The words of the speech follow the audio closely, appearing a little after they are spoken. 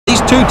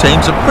two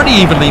teams are pretty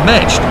evenly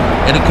matched,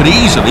 and it could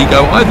easily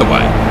go either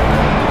way.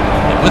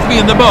 And with me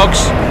in the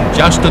box,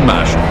 Justin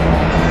Marshall.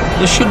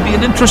 This should be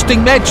an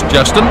interesting match,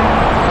 Justin.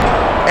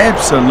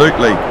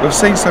 Absolutely. We've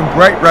seen some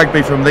great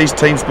rugby from these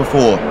teams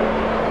before.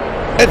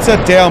 It's a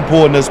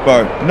downpour,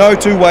 Nisbo. No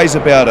two ways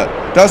about it.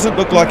 Doesn't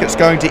look like it's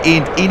going to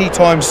end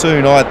anytime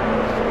soon either.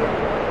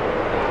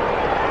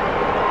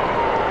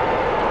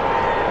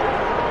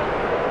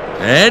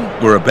 And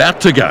we're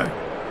about to go.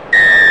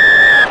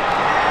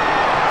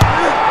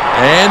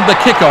 And the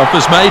kickoff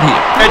is made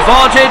here.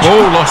 Advantage.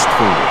 Ball lost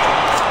forward.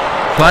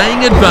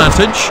 Playing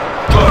advantage.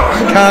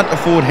 Can't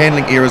afford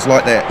handling errors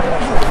like that.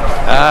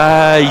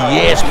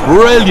 Yes,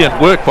 brilliant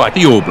work by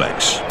the All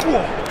Blacks.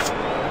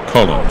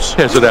 Collins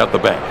has it out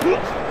the back.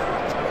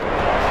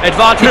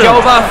 Advantage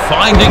over.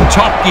 Finding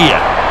top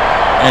gear.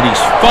 And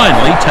he's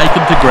finally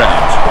taken to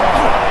ground.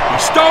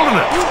 He's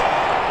stolen it.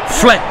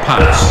 Flat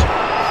pass.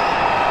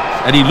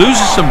 And he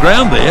loses some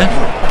ground there.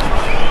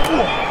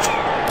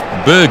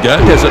 Berger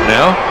has it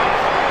now.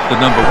 The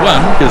number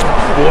 1 is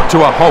brought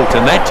to a halt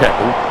in that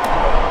tackle.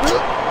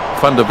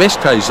 Van der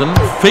Westhuizen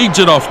feeds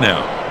it off now.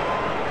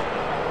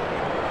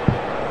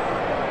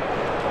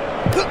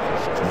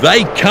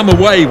 They come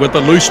away with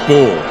the loose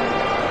ball.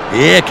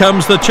 Here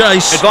comes the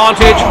chase.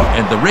 Advantage.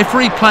 And the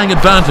referee playing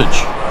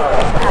advantage.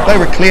 They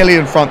were clearly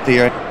in front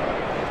there.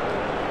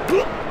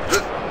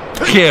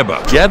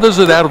 Kerber gathers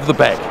it out of the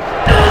back.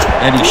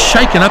 And he's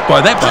shaken up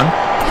by that one.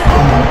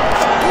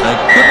 They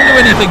couldn't do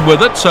anything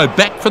with it, so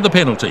back for the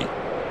penalty.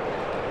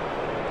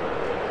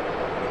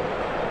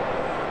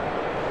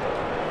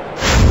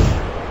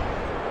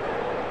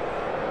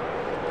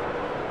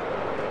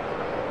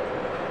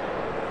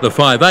 The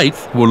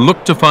 5/8 will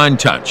look to find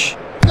touch.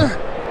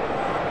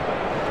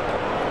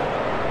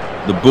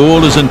 The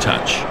ball is in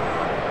touch.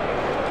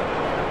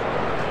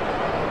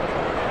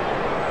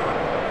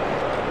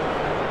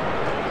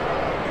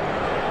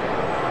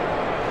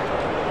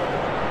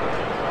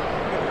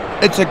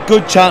 It's a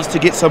good chance to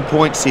get some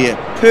points here.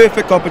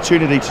 Perfect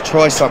opportunity to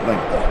try something.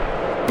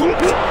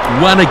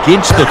 One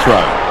against the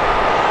throw.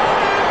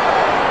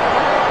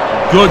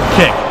 Good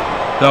kick.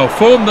 They'll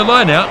form the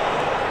line out.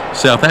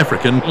 South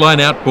African line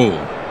out ball.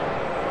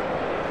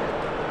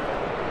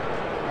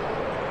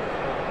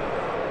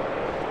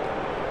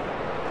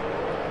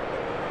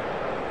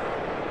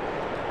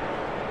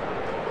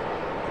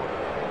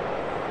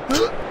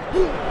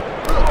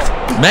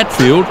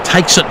 Matfield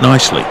takes it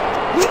nicely.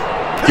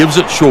 Gives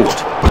it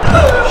short.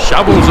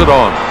 Shovels it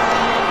on.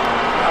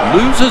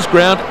 Loses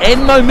ground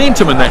and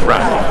momentum in that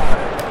run.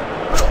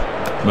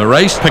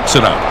 Moraes picks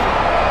it up.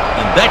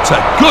 And that's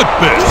a good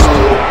burst.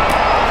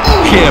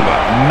 Kerber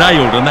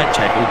nailed in that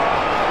tackle.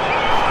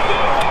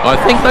 I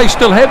think they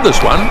still have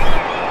this one.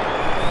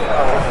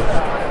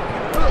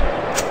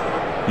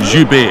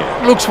 Joubert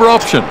looks for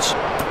options.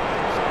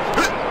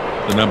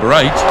 The number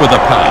 8 with a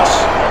pass.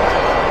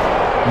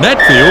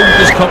 Matfield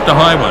has copped a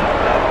high one.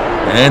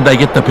 And they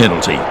get the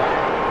penalty.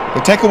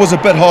 The tackle was a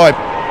bit high.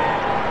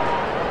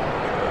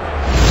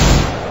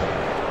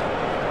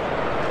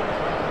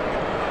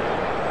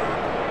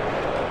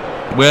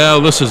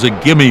 Well, this is a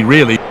gimme,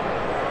 really.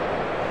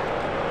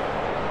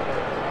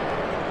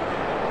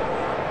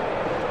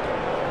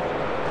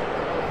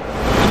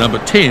 Number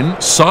 10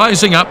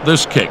 sizing up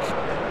this kick.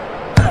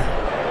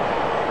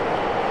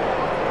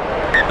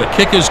 The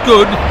kick is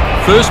good.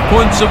 First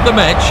points of the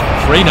match,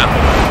 3-0.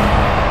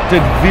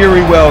 Did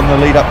very well in the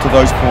lead up to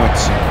those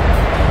points.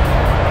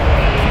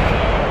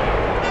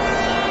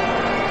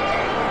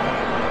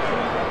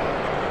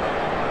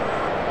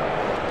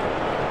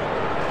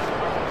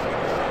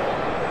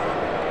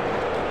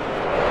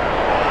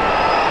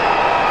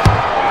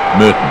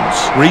 Mertens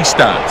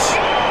restarts.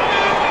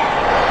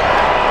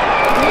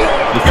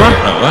 The front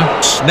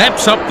rower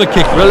snaps up the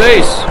kick.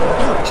 Release.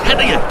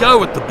 Having a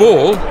go at the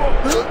ball.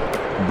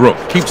 Brook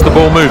keeps the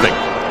ball moving.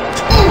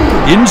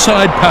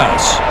 Inside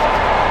pass.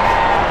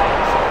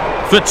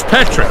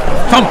 Fitzpatrick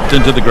thumped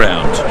into the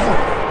ground.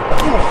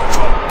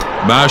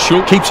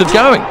 Marshall keeps it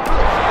going.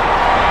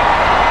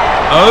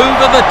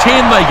 Over the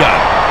 10 they go.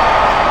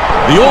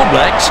 The All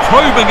Blacks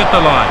probing at the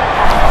line.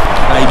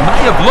 They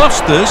may have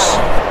lost this.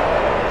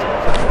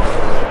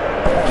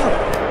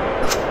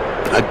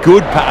 A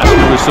good pass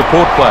to the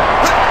support player.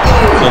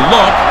 The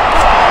lock.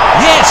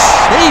 Yes,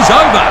 he's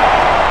over.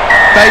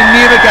 They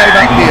never gave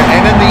up there,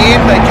 and in the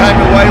end they came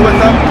away with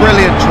a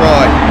brilliant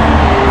try.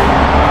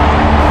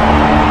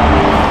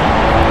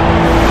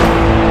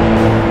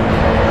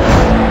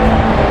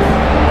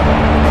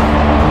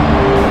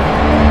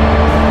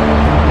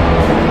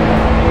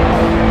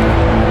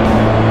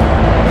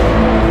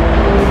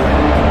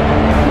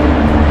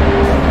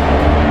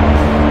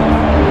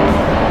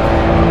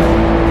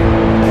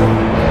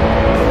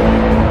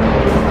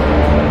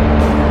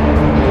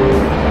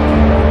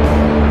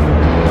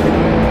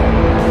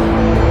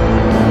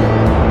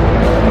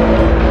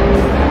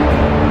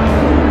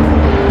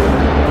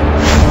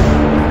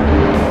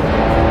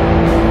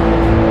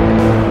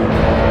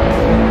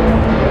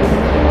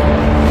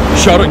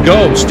 Shot at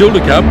goal still to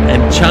come,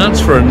 and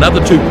chance for another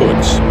 2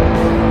 points.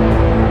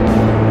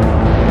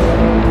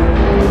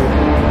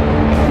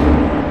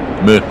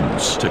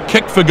 Mertens to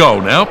kick for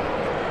goal now.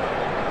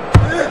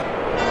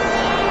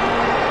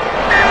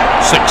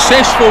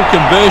 Successful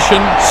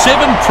conversion,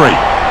 7-3.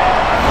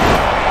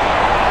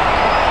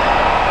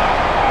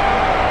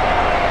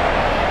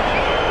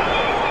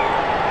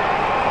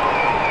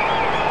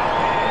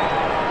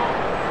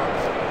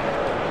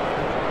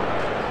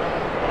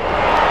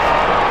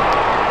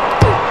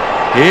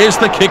 Here's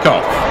the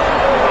kickoff.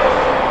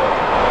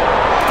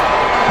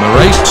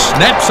 Murray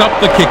snaps up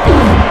the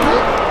kickoff.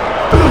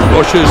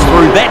 Pushes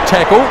through that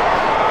tackle.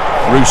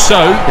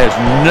 Rousseau has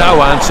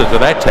no answer to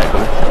that tackle.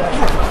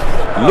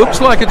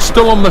 Looks like it's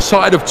still on the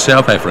side of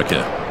South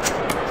Africa.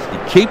 He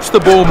keeps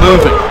the ball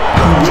moving.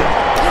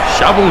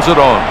 Shovels it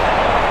on.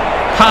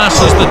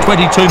 Passes the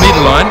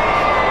 22-metre line.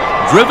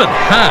 Driven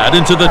hard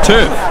into the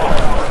turf.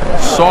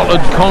 Solid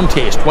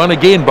contest, won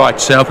again by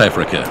South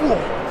Africa.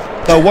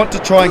 They'll want to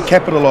try and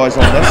capitalise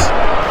on this.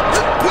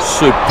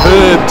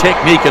 Superb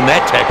technique in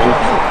that tackle.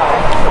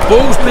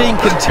 Ball's being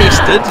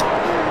contested.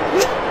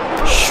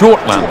 Short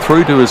one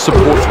through to his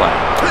support player.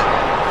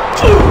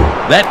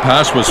 That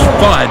pass was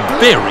fired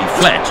very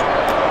flat.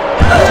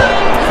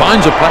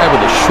 Finds a player with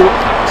a short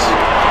pass.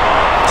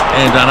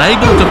 And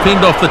unable to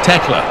fend off the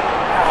tackler.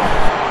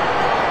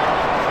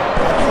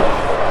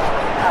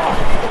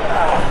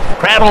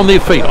 Crowd on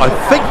their feet. I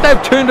think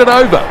they've turned it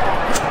over.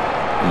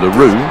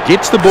 Leroux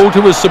gets the ball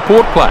to his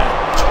support player.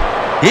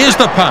 Here's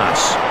the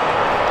pass.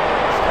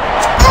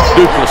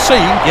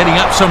 Duplessis getting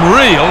up some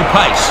real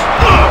pace.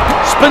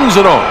 Spins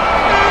it on.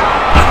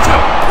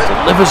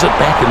 Delivers it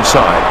back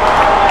inside.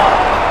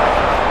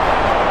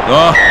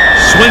 Oh,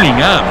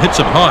 swinging arm hits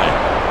him high.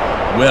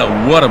 Well,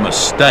 what a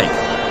mistake.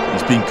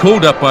 He's been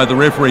called up by the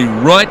referee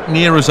right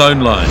near his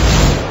own line.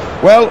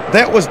 Well,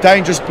 that was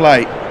dangerous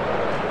play.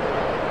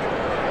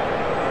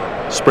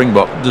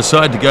 Springbok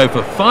decide to go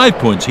for 5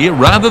 points here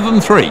rather than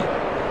 3.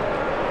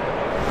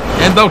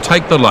 And they'll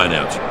take the line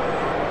out.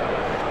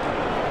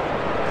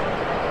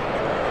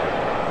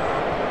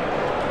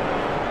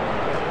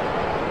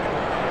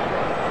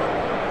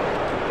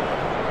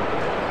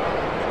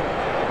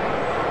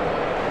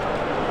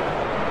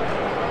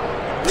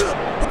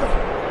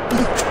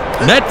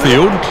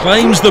 Natfield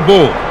claims the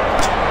ball.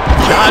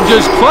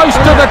 Charges close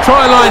to the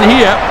try line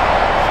here.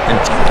 And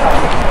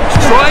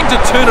trying to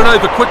turn it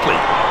over quickly.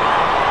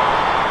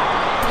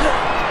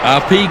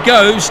 Up he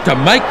goes to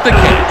make the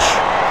catch.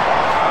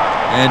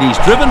 And he's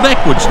driven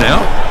backwards now.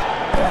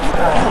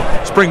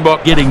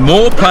 Springbok getting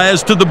more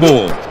players to the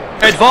ball.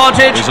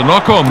 Advantage. There's a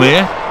knock on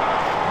there.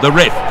 The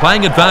ref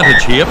playing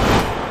advantage here.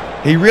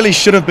 He really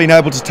should have been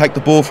able to take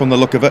the ball from the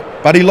look of it,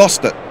 but he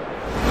lost it.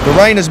 The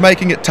rain is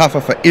making it tougher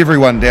for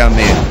everyone down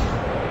there.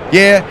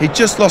 Yeah, he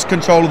just lost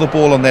control of the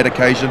ball on that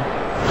occasion.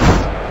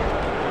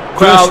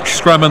 First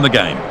scrum in the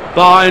game.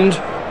 Bind.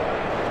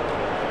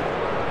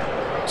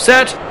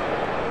 Set.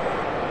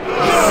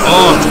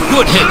 Oh,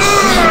 good hit.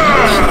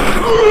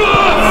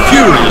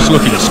 Furious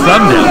looking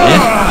scrum down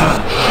there.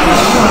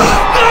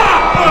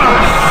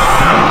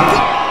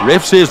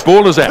 Ref says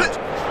ball is out.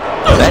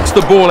 That's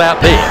the ball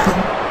out there.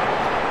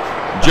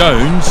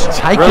 Jones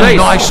taken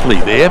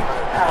nicely there.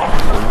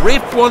 The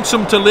ref wants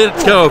him to let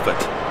go of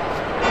it.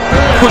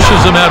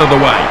 Pushes him out of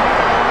the way.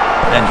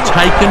 And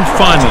taken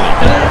finally.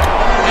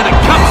 And it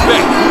comes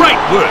back. Great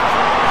work.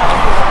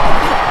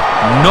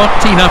 Not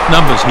enough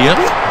numbers here.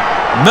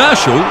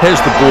 Marshall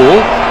has the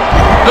ball.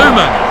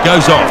 Uman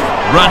goes off.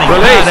 Running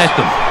hard at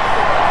them.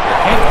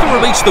 They have to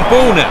release the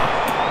ball now.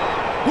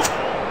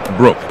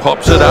 Brook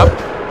pops it up.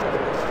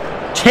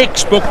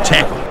 Textbook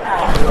tackle.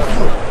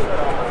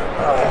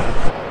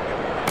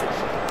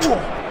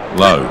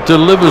 Lowe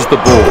delivers the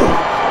ball.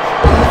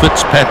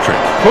 Fitzpatrick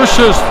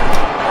pushes.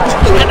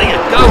 Getting a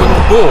go with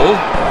the ball.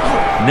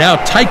 Now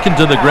taken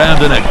to the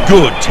ground in a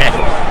good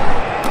tackle.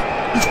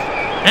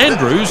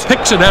 Andrews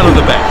picks it out of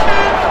the back.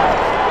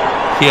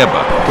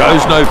 Kierba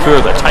goes no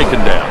further, taken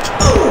down.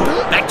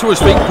 Back to his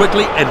feet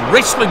quickly and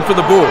wrestling for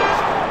the ball.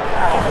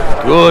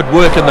 Good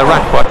work in the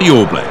ruck by the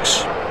All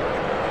Blacks.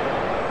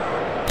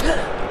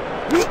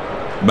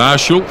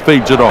 Marshall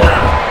feeds it on.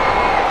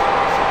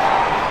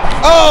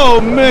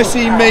 Oh,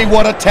 mercy me,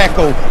 what a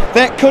tackle.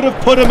 That could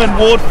have put him in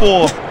Ward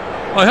 4.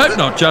 I hope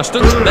not,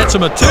 Justin. That's a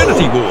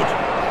maternity ward.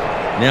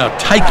 Now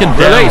taken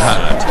down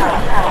hard.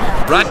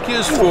 Ruck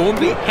is formed.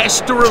 He has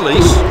to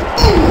release.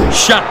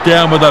 Shut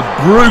down with a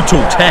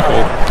brutal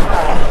tackle.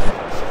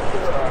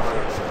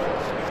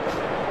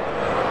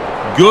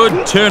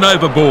 Good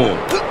turnover ball.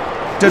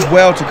 Did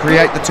well to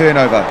create the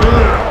turnover.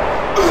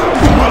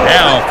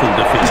 Powerful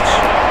defence.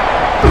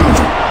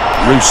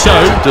 Rousseau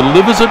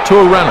delivers it to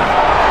a runner.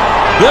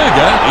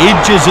 Berger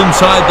edges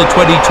inside the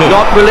 22.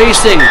 Not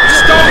releasing.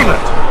 Stolen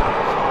it.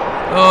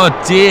 Oh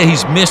dear,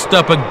 he's messed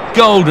up a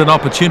golden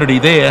opportunity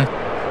there.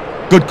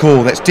 Good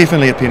call, that's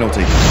definitely a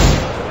penalty.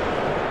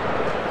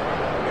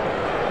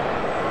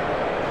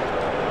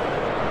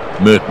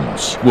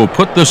 Mertens will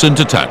put this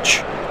into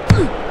touch.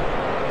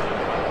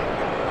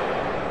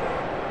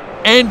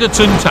 And it's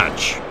in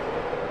touch.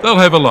 They'll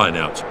have a line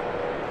out.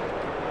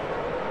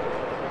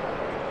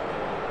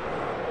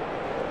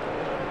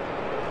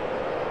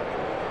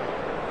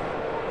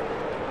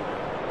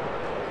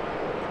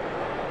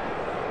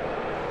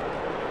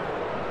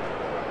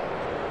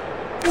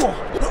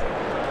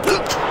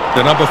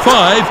 The number 5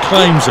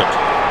 claims it.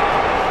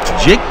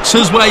 Jigs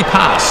his way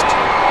past.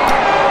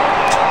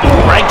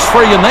 Breaks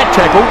free in that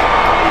tackle.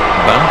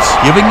 Bunts,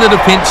 giving the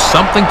defence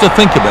something to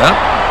think about.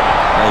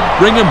 They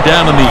bring him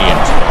down in the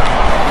end.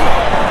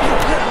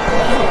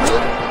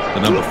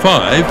 The number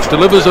 5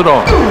 delivers it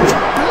on.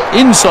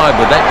 Inside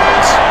with that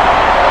pass.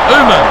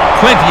 Uma,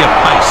 plenty of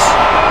pace.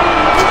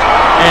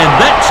 And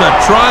that's a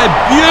try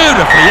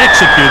beautifully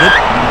executed.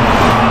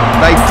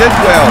 They did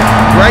well.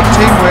 Great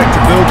teamwork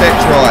to build that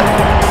try.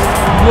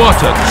 What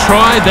a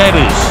try that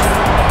is.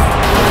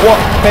 What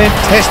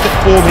fantastic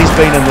form he's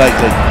been in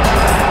lately.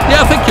 Yeah,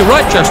 I think you're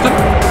right, Justin.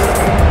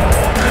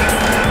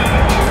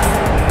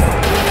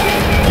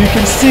 You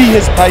can see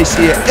his pace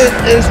here. It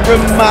is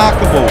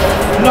remarkable.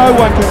 No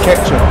one could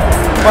catch him.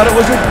 But it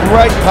was a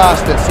great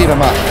pass that set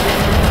him up.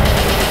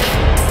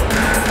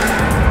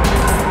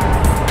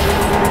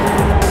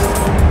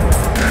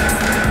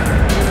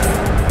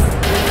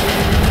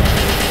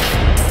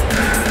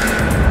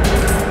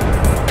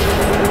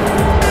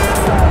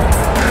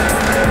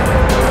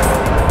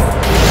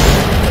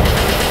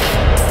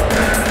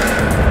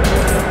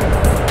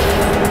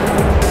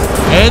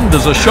 And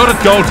there's a shot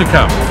at goal to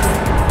come.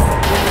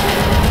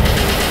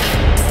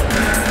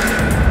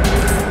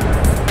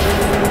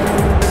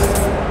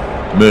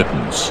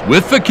 Mertens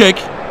with the kick,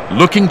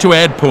 looking to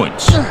add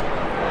points.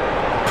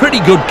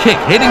 Pretty good kick,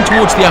 heading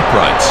towards the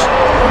uprights.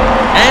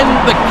 And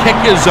the kick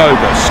is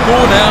over.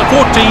 Score now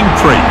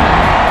 14-3.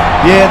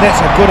 Yeah, that's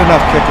a good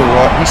enough kick, all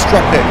right. He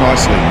struck that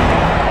nicely.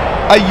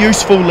 A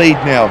useful lead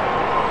now.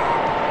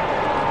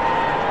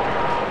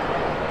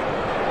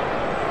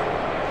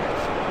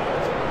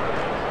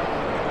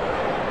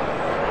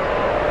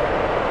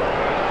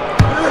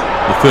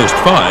 The first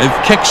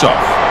 5 kicks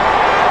off.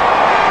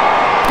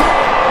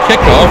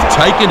 Kick-off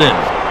taken in.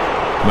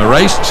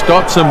 Moraes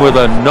stops him with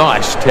a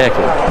nice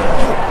tackle.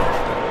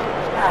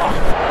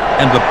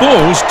 And the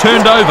ball's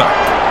turned over.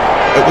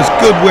 It was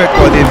good work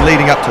by them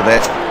leading up to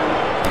that.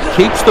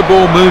 Keeps the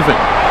ball moving.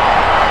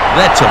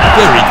 That's a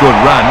very good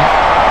run.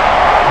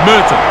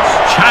 Mertens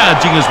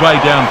charging his way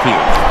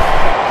downfield.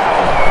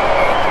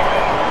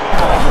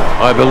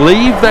 I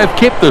believe they've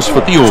kept this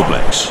for the All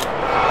Blacks.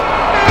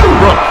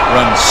 Brook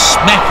runs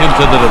smack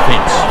into the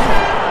defence.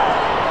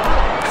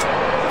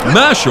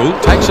 Marshall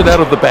takes it out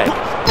of the back.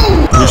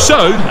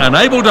 Rousseau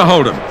unable to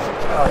hold him.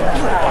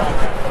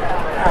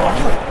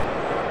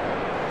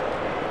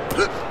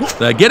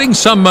 They're getting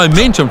some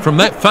momentum from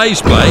that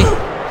phase play.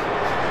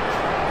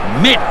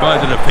 Met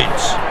by the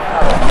defence.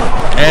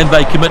 And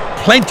they commit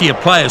plenty of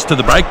players to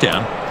the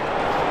breakdown.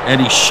 And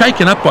he's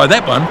shaken up by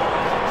that one.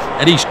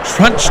 And he's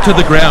crunched to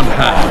the ground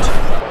hard.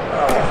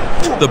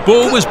 The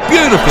ball was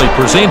beautifully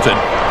presented.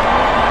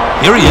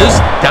 Here he is,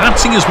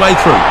 dancing his way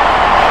through.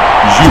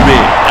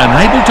 Joubert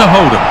unable to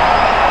hold him.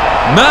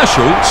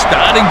 Marshall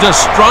starting to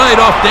stride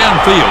off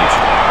downfield.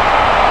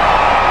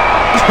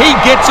 He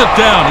gets it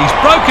down. He's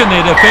broken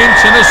their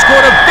defence and has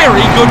scored a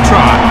very good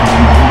try.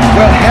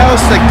 Well, how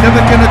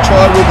significant a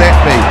try will that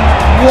be?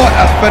 What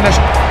a finish.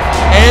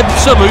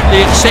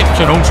 Absolutely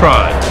exceptional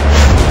try.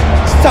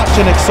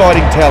 Such an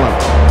exciting talent.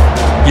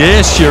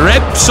 Yes, you're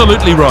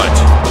absolutely right.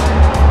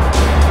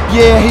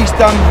 Yeah, he's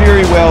done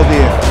very well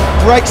there.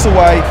 Breaks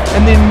away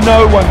and then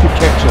no one could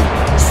catch him.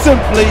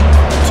 Simply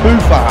too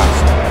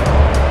fast.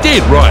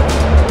 Dead right.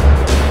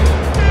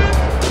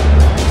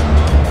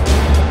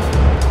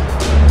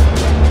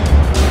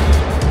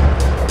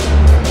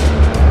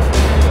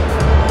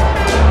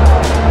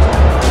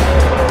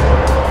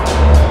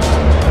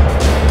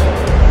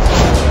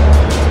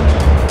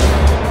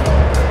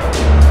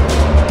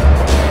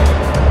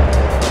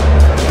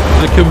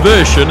 The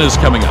conversion is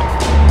coming up,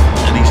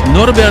 and he's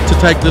not about to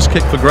take this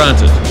kick for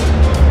granted.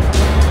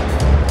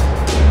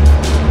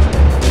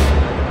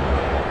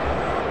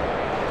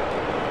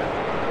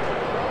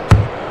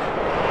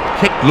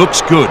 Kick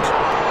looks good.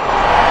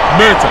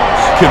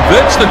 Mertens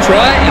converts the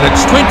try, and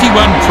it's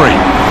 21-3.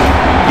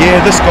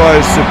 Yeah, this guy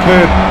is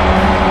superb.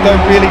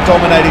 They're really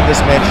dominating this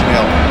match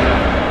now.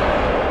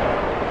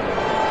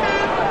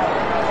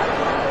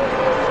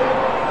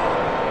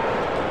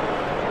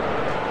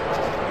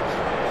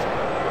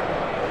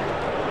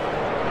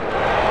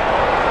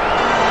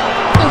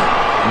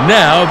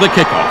 Now the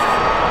kickoff.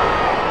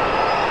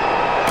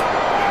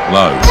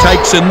 Lowe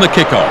takes in the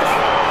kickoff.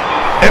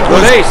 It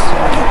was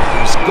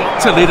He's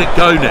got to let it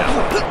go now.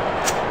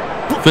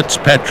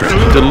 Fitzpatrick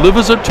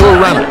delivers it to a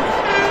runner.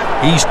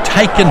 He's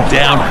taken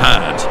down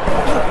hard.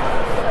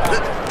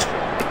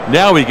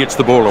 Now he gets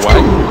the ball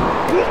away.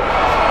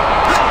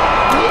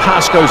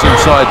 Pass goes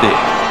inside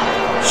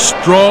there.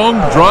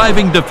 Strong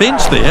driving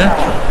defence there.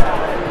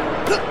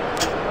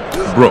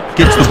 Brook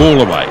gets the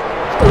ball away.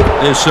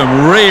 There's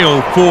some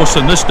real force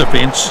in this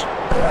defence.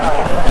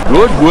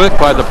 Good work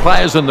by the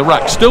players in the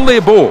ruck. Still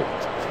their ball.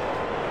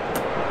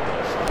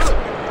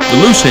 The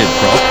loose head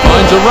prop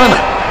finds a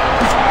runner.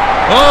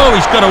 Oh,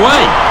 he's got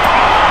away.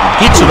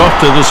 He gets it off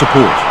to the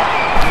support.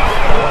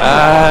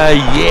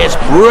 Yes,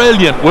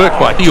 brilliant work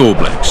by the All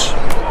Blacks.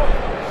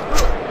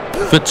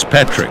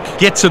 Fitzpatrick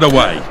gets it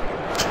away.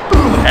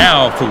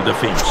 Powerful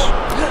defence.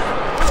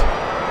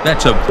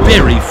 That's a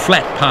very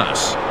flat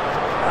pass.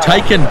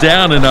 Taken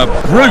down in a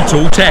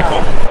brutal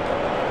tackle.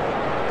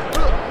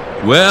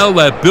 Well,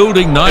 they're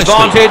building nicely.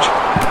 Advantage.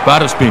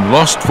 But it's been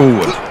lost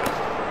forward.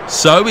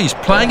 So he's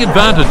playing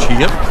advantage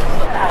here.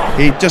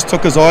 He just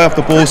took his eye off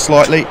the ball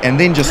slightly and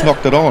then just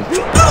knocked it on.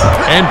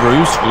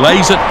 Andrews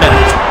lays it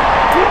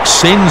back.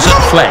 Sends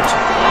it flat.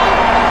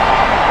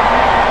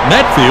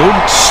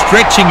 Matfield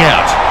stretching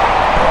out.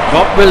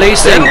 Not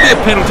releasing. That'll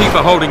be a penalty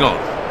for holding on.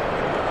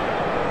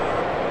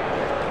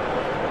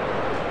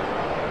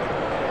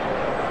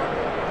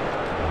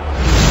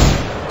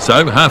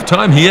 So,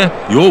 half-time here,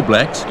 the All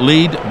Blacks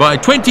lead by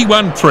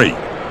 21-3.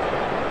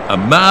 A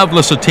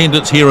marvellous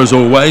attendance here as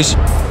always.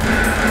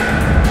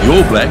 The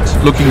All Blacks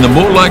looking the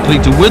more likely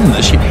to win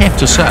this, you'd have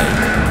to say.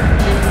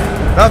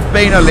 They've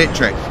been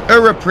electric,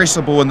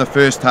 irrepressible in the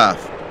first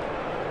half.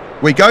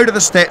 We go to the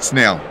stats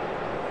now.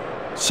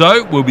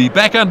 So, we'll be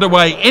back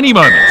underway any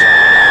moment.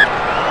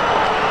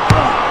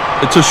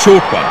 It's a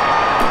short one.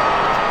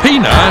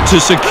 Pina to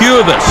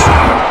secure this.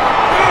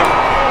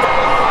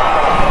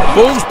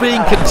 Ball's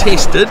being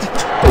contested,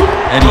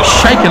 and he's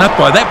shaken up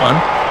by that one,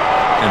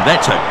 and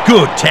that's a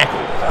good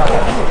tackle.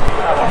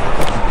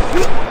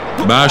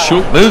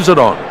 Marshall moves it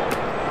on.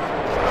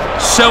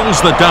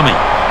 Sells the dummy.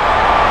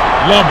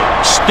 Lommel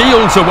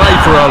steals away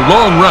for a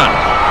long run.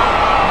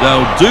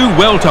 They'll do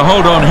well to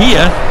hold on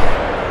here.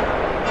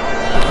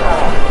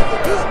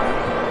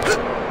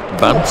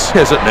 Bunce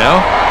has it now.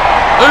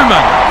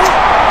 Umaga.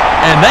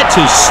 And that's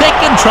his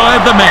second try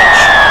of the match.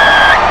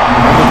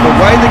 With the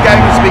way the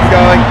game has been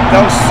going,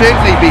 they'll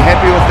certainly be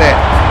happy with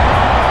that.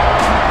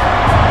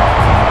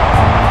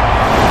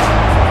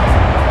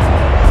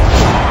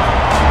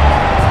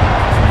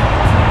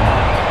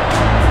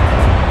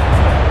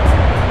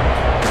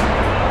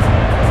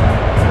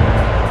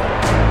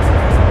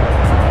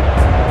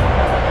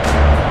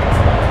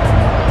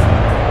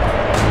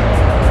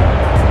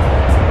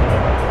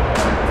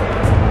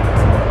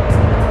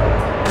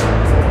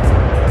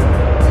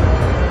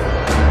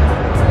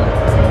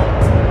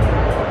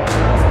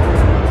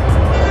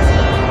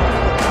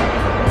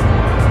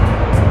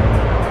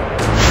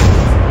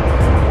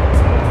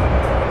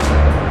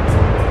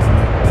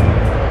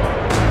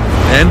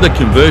 And the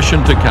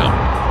conversion to come.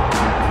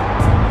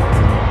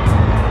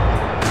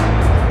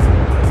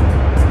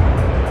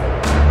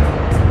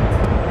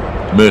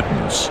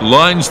 Mertens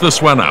lines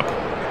this one up.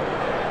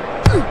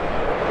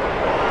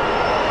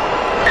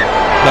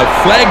 The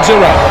flags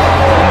are up.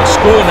 And the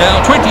score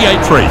now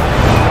 28-3.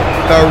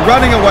 They're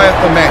running away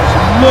with the match.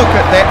 Look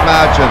at that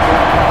margin.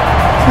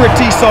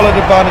 Pretty solid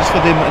advantage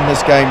for them in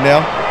this game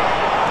now.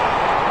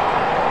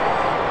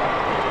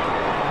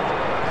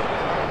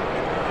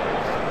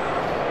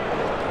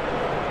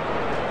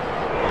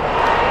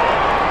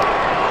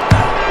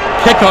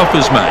 Kickoff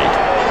is made.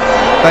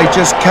 They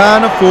just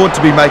can't afford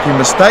to be making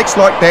mistakes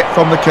like that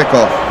from the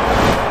kickoff.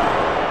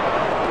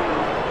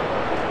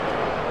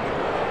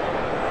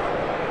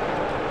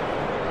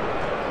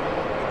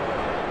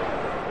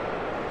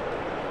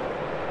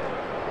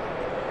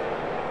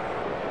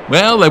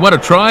 Well, they want to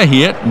try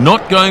here,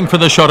 not going for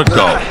the shot at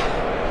goal.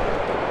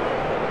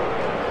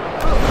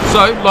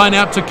 So, line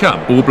out to come.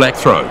 All Black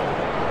throw.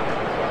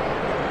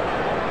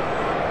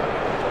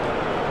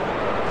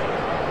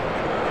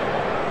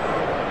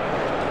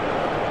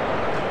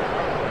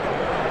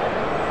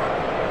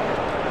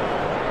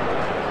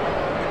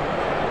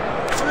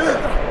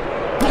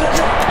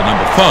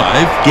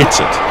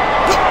 Gets it.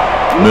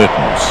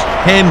 Mertens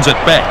hands it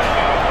back.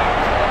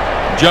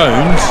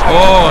 Jones,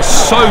 oh,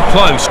 so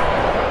close.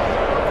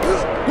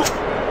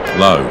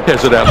 Low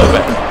has it out the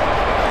back.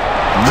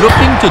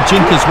 Looking to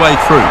jink his way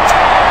through.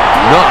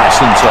 Nice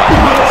inside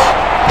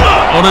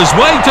pass. On his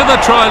way to the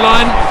try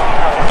line.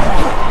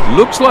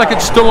 Looks like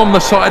it's still on the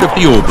side of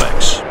the All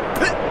Blacks.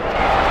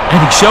 And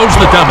he shells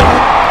the dummy.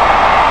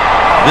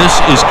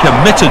 This is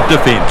committed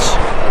defence.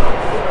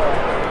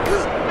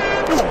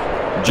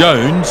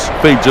 Jones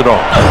feeds it on.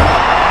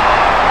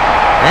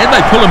 And they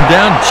pull him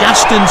down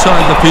just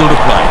inside the field of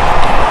play.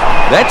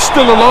 That's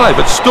still alive.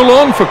 It's still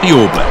on for the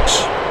All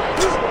Blacks.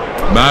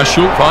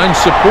 Marshall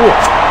finds support.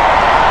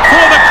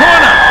 For the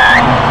corner.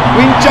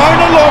 When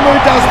Jonah Lomu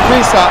does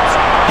press-ups,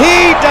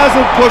 he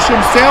doesn't push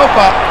himself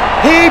up.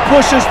 He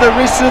pushes the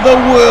rest of the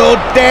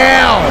world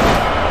down.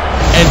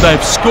 And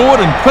they've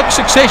scored in quick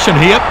succession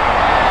here.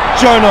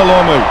 Jonah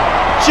Lomu,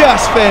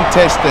 just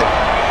fantastic.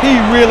 He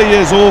really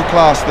is all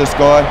class, this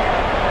guy.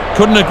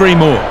 Couldn't agree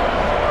more.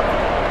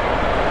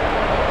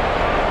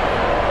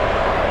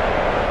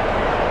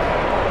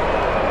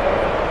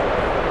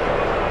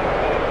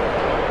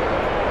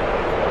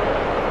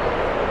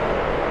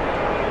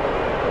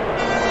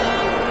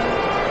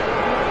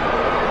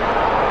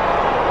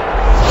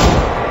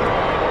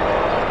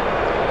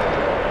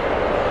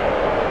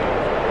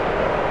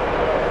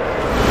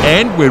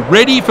 And we're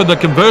ready for the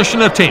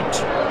conversion attempt.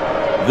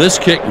 This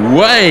kick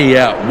way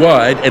out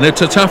wide, and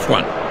it's a tough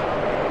one.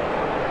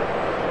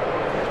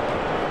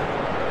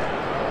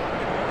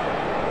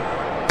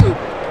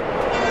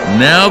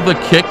 Now the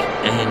kick,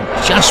 and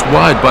just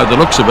wide by the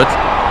looks of it.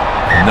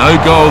 No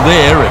goal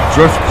there, it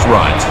drifts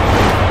right.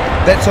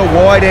 That's a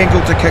wide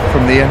angle to kick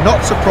from there.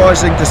 Not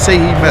surprising to see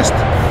he missed.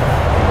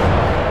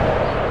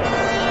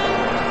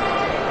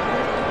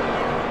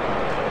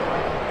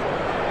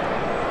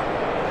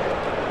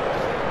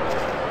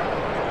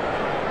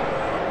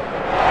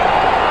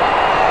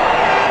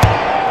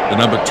 The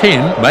number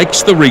 10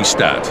 makes the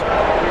restart.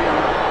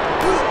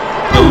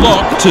 The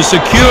lock to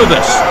secure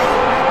this.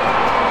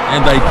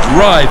 And they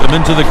drive him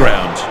into the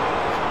ground.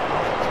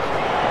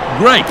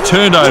 Great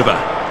turnover.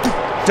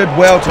 Did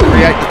well to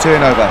create the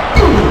turnover.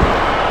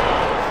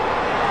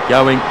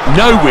 Going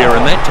nowhere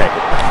in that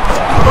tackle.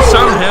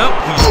 Somehow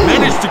he's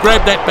managed to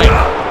grab that back.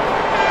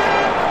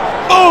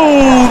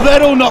 Oh,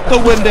 that'll knock the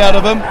wind out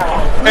of him.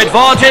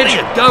 Advantage.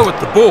 Go with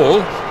the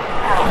ball.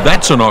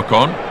 That's a knock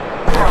on.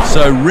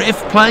 So ref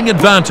playing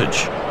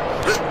advantage.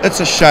 It's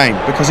a shame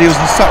because he was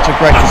in such a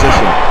great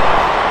position.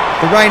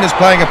 The rain is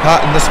playing a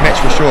part in this match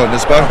for sure,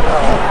 Nisbo.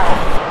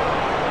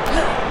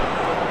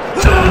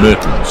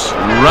 Mertens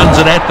runs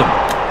it at them.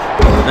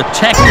 The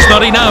tackle's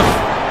not enough.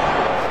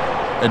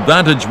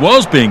 Advantage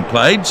was being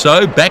played,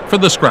 so back for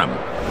the scrum.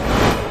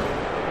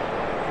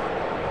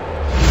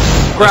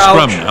 The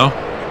scrum now.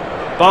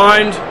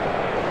 Bind.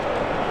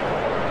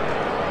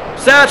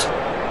 Set.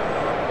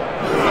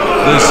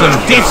 There's some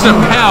definite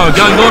power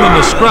going on in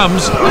the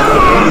scrums.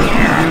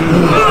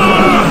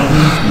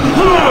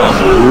 A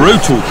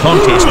brutal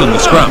contest in the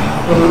scrum.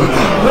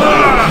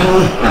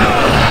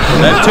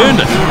 They've turned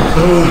it.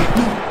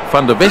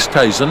 Van der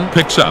Westhuizen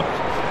picks up.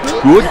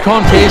 Good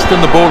contest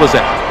and the ball is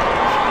out.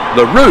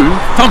 LaRue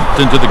thumped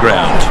into the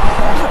ground.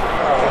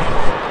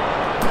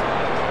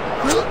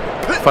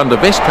 Van der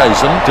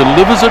Westhuizen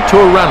delivers it to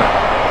a runner.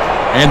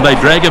 And they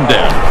drag him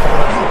down.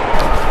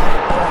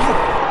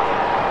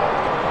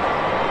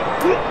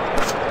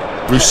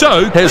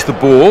 Rousseau has the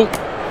ball.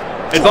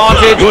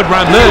 Advantage. Good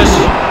run this.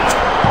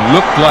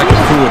 Looked like a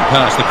forward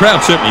pass. The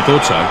crowd certainly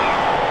thought so.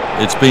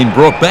 It's been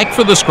brought back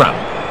for the scrum.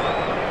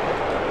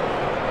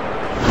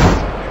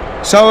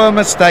 So a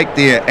mistake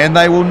there, and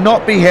they will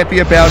not be happy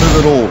about it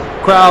at all.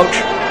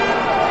 Crouch.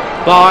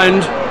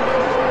 Bind.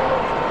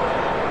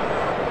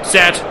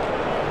 Set.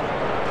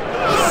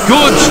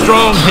 Good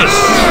strong hit.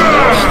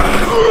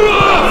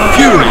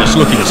 Furious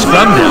looking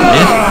scrum down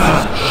there.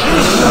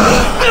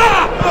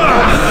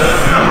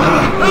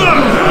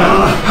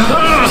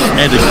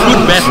 And a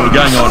good battle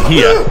going on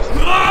here.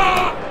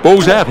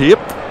 Ball's out here.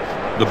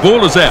 The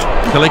ball is out,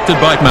 collected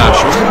by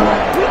Marshall.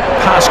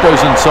 Pass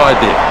goes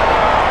inside there.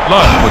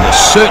 Long with a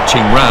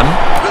searching run.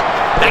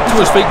 Back to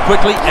his feet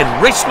quickly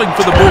and wrestling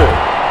for the ball.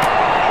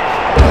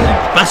 He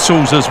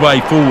bustles his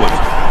way forward.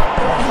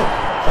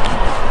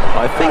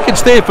 I think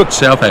it's there for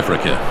South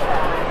Africa.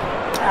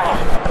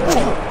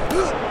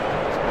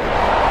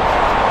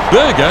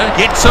 Berger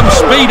gets some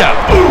speed up.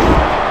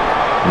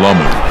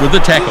 Lomu with the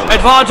tackle.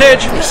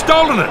 Advantage.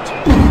 Stolen it.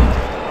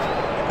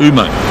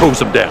 Umang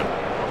pulls him down.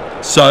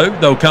 So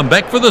they'll come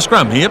back for the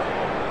scrum here.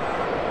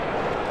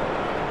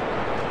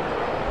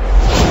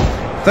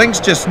 Things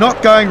just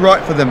not going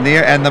right for them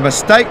there, and the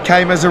mistake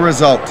came as a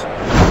result.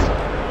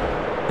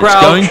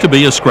 It's going to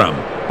be a scrum.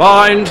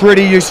 Bind.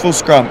 Pretty useful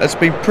scrum. It's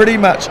been pretty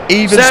much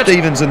even Set.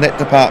 Stevens in that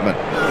department.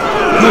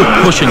 Good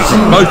pushing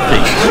from both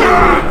teams.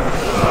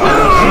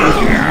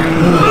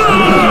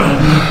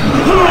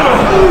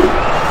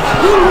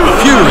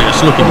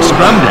 Furious looking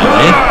scrum down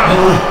there.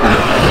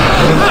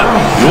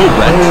 The All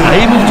Blacks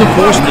able to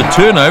force the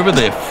turnover.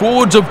 Their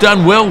forwards have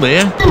done well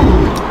there.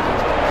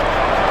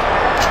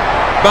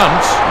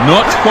 Bunce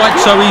not quite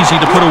so easy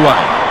to put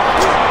away.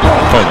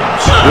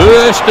 Collins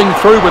bursting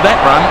through with that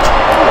run.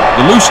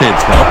 The loose head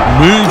prop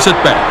moves it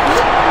back.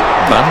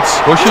 Bunce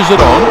pushes it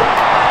on.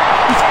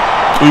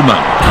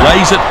 Umang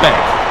lays it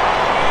back.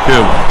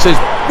 Kerwin says,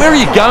 "Where are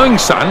you going,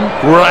 son?"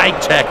 Great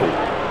tackle.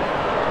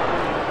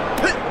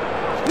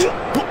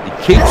 He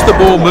keeps the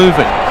ball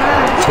moving.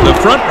 The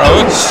front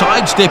rower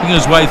sidestepping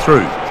his way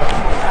through.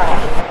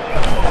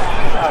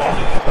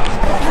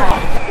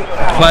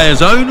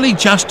 Players only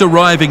just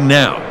arriving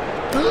now.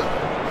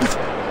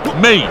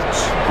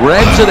 Means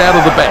grabs it out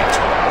of the back.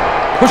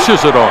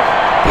 Pushes it on.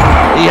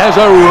 He has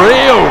a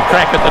real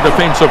crack at the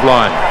defensive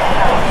line.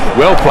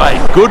 Well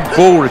played. Good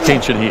ball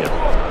retention here.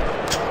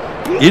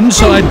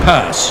 Inside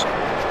pass.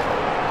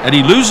 And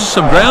he loses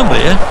some ground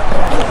there.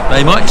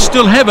 They might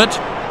still have it.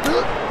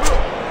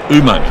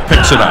 Umang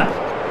picks it up.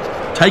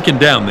 Taken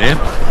down there.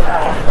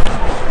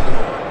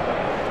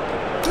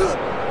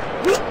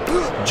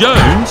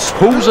 Jones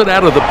pulls it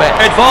out of the back.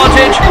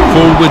 Advantage.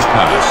 Forward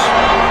pass.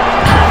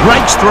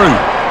 Breaks through.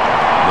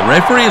 The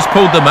referee has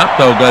pulled them up.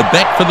 They'll go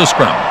back for the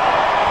scrum.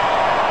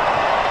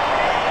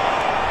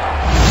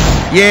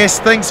 Yes,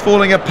 things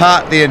falling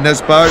apart there,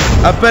 Nisbo.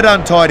 A bit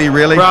untidy,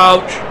 really.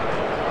 Crouch.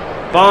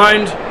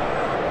 Bind.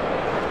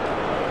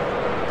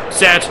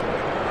 Set.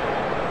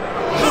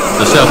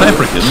 The South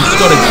Africans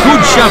got a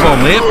good shove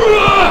on there.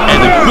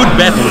 And a good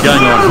battle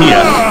going on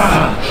here.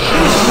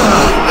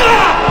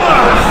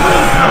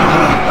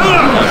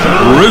 A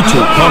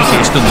brutal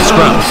contest in the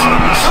scrum.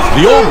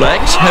 The All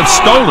Blacks have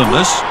stolen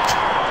this.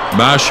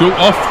 Marshall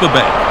off the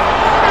back.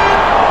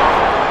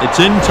 It's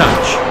in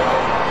touch.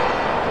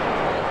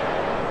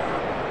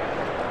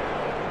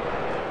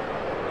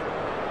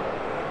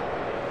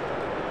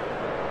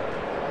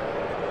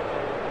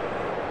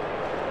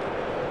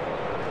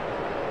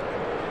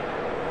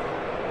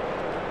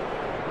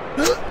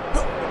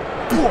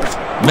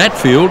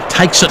 Matfield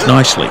takes it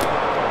nicely.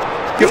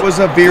 It was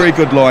a very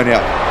good line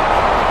out.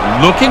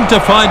 Looking to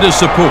find his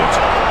support.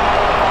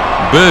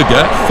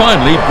 Berger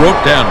finally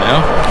brought down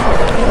now.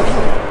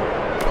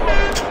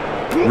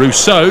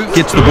 Rousseau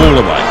gets the ball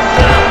away.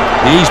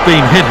 He's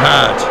been hit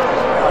hard.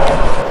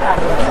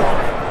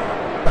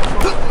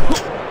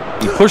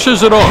 He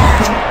pushes it on.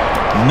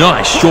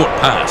 Nice short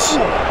pass.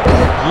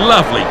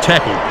 Lovely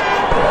tackle.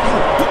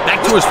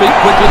 Back to his feet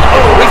quickly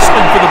and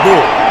wrestling for the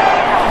ball.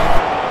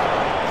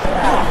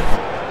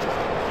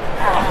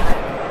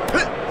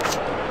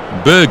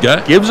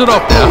 Berger gives it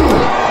off now.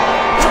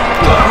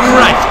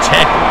 Great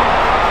tackle.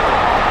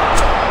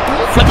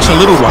 Flicks a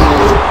little one.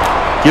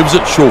 Gives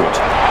it short.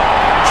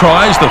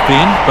 Tries the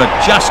fend, but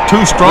just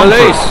too strong for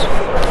it.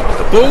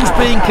 The ball's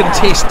being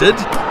contested.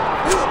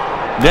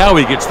 Now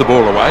he gets the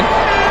ball away.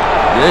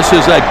 This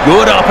is a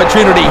good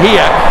opportunity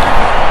here.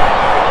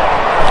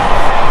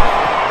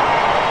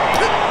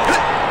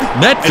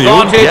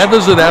 Matfield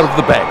gathers it out of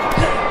the back.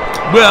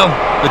 Well,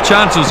 the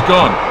chance is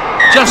gone,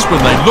 just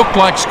when they look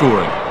like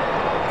scoring.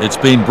 It's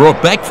been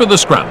brought back for the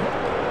scrum.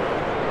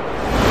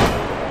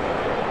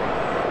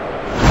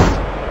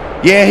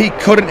 Yeah, he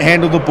couldn't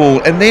handle the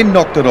ball and then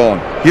knocked it on.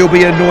 He'll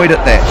be annoyed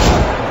at that.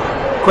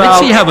 Let's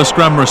see how the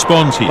scrum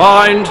responds here.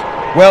 Bind.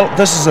 Well,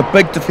 this is a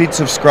big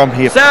defensive scrum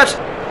here. Set.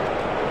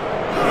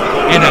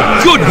 And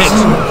a good hit.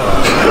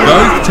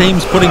 Both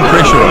teams putting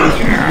pressure on.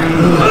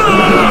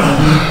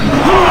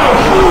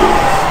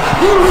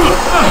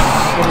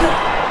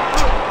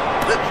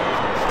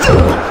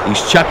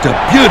 He's chucked a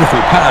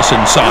beautiful pass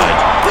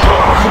inside.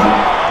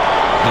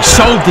 He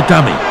sold the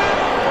dummy.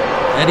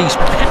 And he's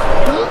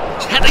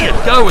having a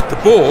go at the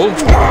ball.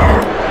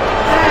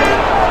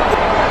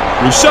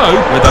 Rousseau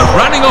with a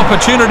running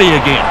opportunity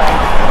again.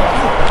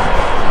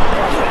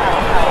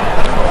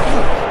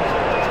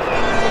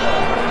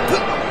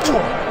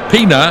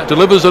 Pina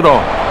delivers it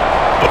on.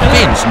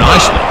 Defends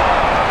nicely.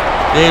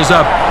 There's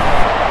a...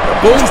 The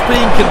ball's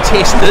being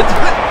contested.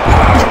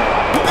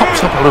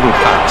 Pops up a little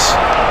pass.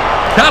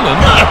 Cullen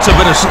gets a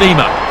bit of steam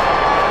up.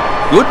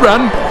 Good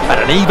run, but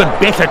an even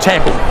better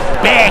tackle.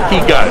 Back he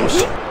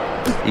goes.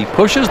 He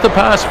pushes the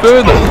pass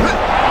further.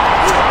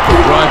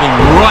 Driving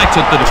right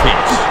at the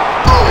defence.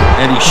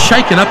 And he's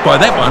shaken up by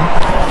that one.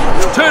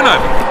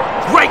 Turnover.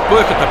 Great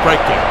work at the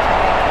breakdown.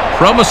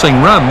 Promising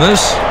run,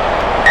 this.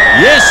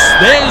 Yes,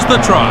 there's the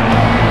try.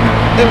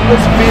 It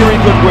was very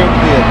good work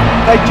there.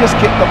 They just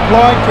kept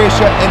applying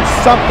pressure and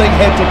something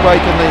had to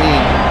break in the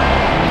end.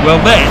 Well,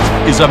 that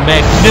is a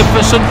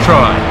magnificent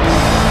try.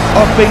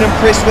 I've been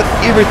impressed with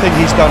everything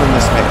he's done in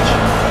this match.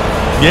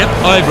 Yep,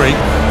 I agree.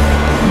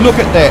 Look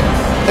at that.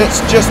 It's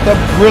just a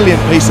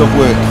brilliant piece of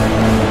work.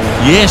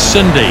 Yes,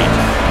 indeed.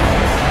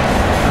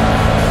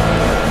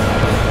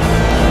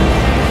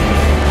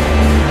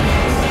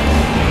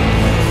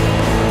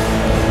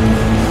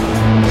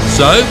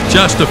 So,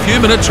 just a few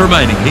minutes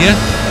remaining here.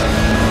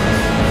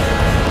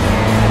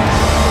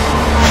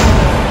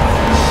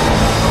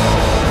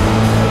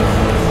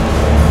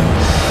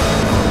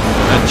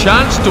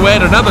 Chance to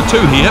add another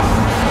 2 here.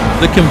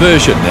 The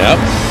conversion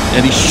now,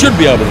 and he should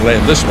be able to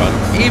land this one,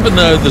 even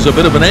though there's a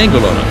bit of an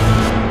angle on it.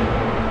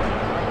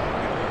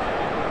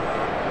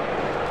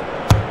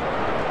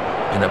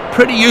 And a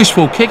pretty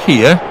useful kick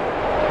here,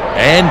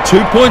 and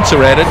 2 points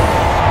are added.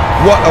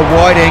 What a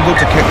wide angle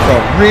to kick from.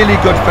 Really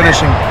good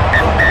finishing.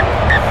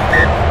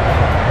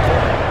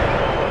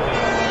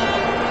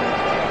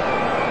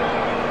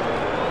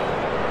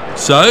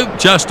 So,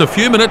 just a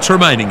few minutes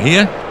remaining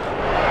here.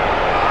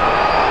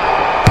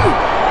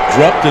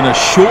 Dropped in a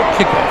short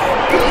kickoff.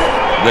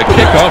 The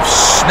kickoff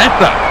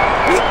snapped up.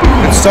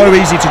 It's so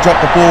easy to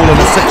drop the ball in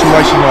a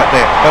situation like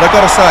that, but I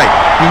gotta say,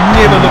 he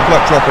never looked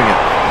like dropping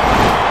it.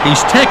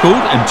 He's tackled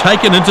and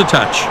taken into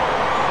touch.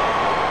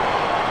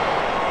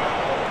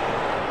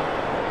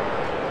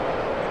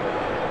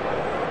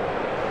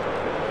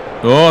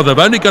 Oh, they've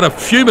only got a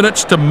few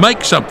minutes to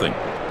make something.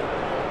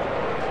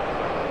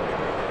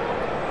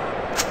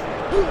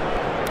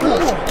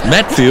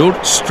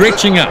 Matfield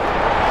stretching up.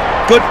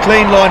 Good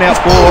clean line out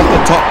ball off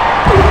the top.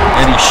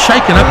 And he's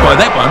shaken up by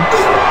that one.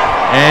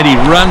 And he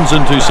runs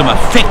into some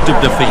effective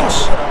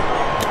defence.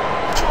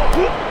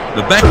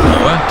 The back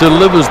rower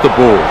delivers the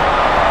ball.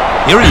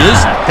 Here he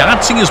is,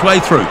 dancing his way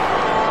through.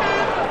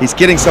 He's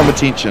getting some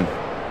attention.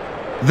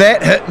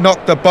 That hit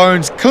knocked the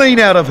bones clean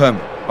out of him.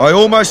 I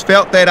almost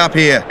felt that up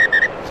here.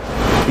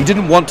 He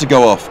didn't want to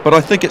go off, but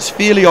I think it's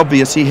fairly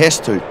obvious he has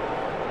to.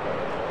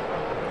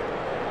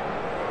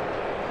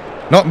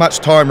 Not much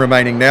time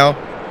remaining now.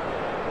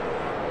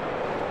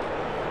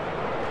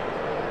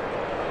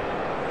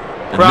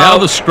 And now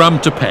the scrum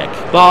to pack.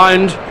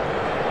 Bind.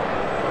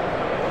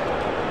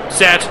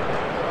 Set.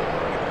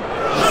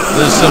 The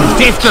There's some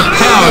definite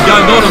power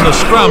going on in the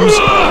scrums.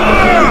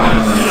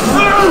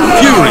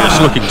 Furious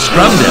looking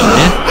scrum down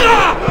there.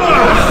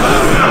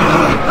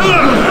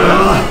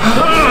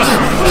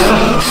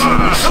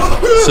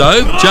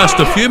 So, just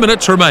a few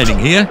minutes remaining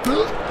here.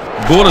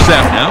 Ball is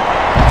out now.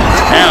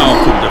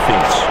 Powerful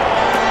defence.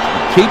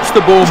 Keeps the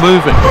ball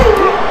moving.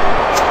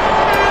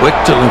 Quick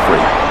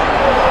delivery.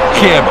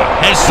 Kemba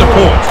has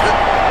support.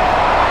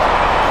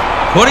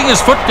 Putting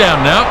his foot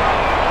down now.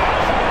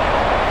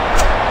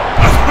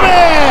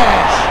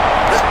 Smash!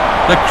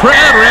 The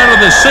crowd are out of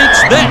their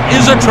seats. That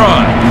is a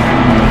try.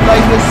 They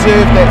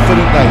deserved that,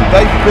 didn't they?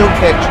 They built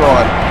that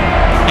try.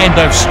 And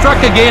they've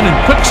struck again in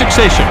quick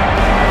succession.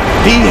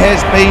 He has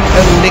been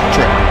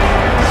electric.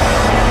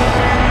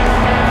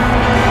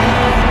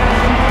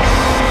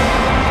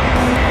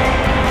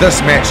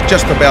 This match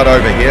just about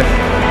over here.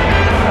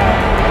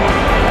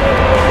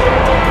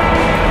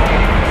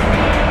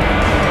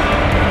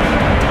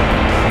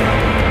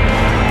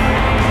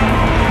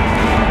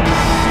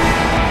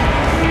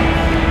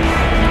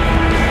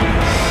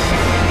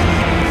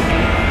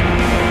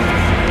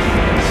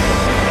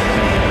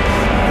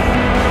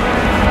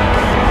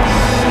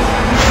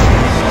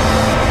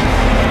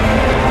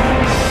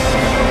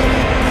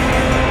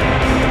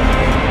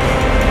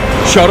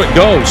 Shot at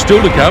goal still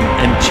to come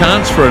and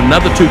chance for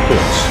another 2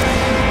 points.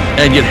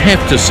 And you'd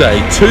have to say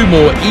 2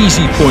 more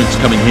easy points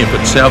coming here for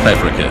South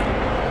Africa.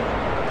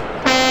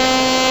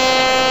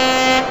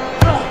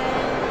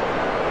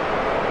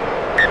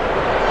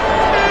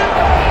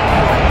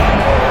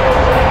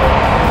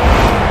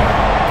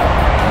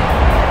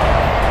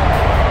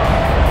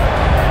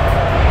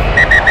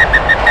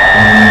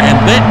 And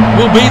that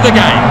will be the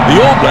game.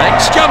 The All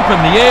Blacks jump in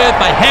the air,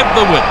 they have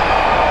the win.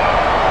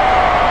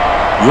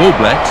 The All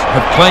Blacks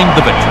have claimed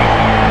the victory.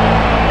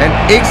 An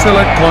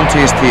excellent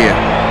contest here.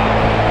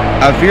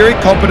 A very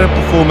competent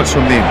performance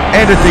from them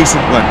and a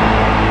decent win.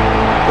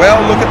 Well,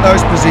 look at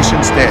those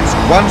possession stats.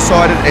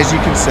 One-sided, as you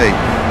can see.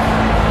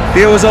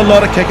 There was a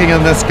lot of kicking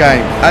in this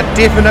game. A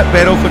definite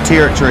battle for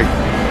territory.